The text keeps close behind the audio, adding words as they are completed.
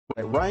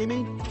At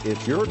Ramey,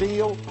 it's your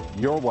deal,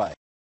 your way.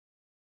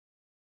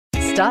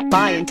 Stop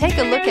by and take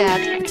a look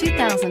at the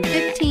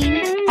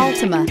 2015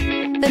 Altima.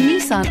 The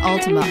Nissan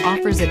Altima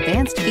offers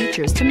advanced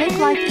features to make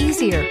life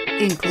easier,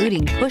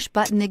 including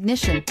push-button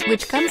ignition,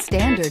 which comes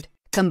standard.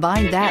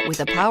 Combine that with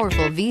a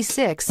powerful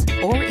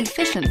V6 or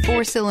efficient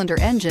 4-cylinder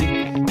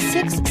engine,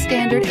 6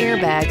 standard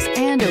airbags,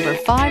 and over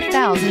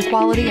 5,000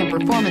 quality and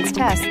performance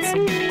tests,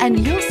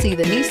 and you'll see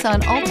the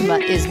Nissan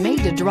Altima is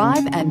made to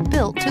drive and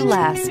built to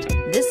last.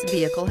 This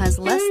vehicle has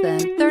less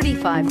than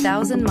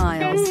 35,000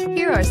 miles.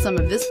 Here are some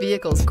of this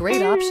vehicle's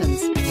great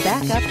options: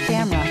 backup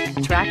camera,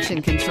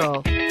 traction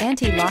control,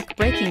 anti-lock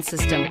braking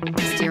system,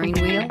 steering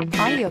wheel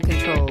audio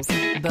controls,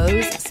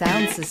 Bose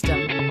sound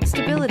system,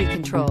 stability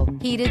control,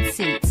 heated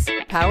seats,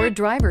 power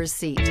driver's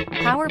seat,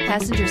 power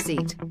passenger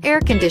seat, air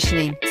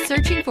conditioning.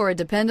 Searching for a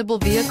dependable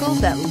vehicle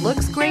that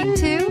looks great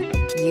too?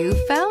 You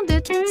found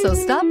it, so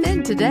stop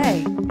in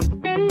today.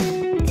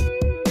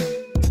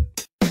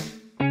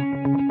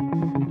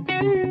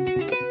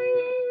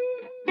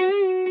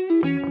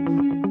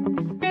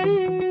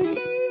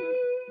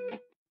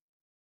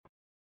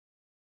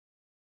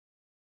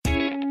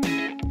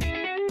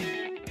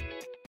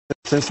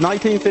 Since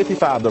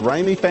 1955, the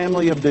Ramey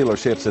family of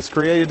dealerships has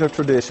created a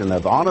tradition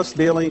of honest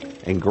dealing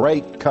and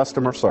great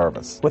customer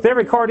service. With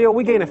every car deal,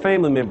 we gain a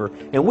family member,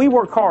 and we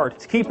work hard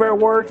to keep our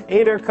word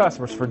and our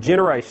customers for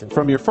generations.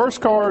 From your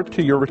first car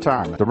to your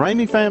retirement, the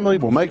Ramey family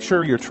will make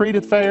sure you're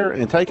treated fair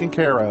and taken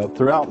care of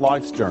throughout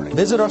life's journey.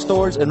 Visit our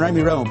stores in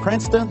Ramey Road,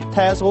 Princeton,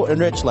 Tazewell,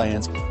 and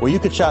Richlands, where you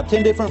could shop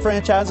 10 different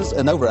franchises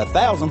and over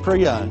 1,000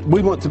 pre-owned.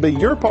 We want to be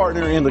your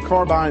partner in the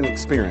car buying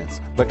experience,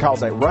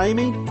 because at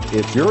Ramey,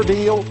 it's your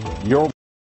deal, your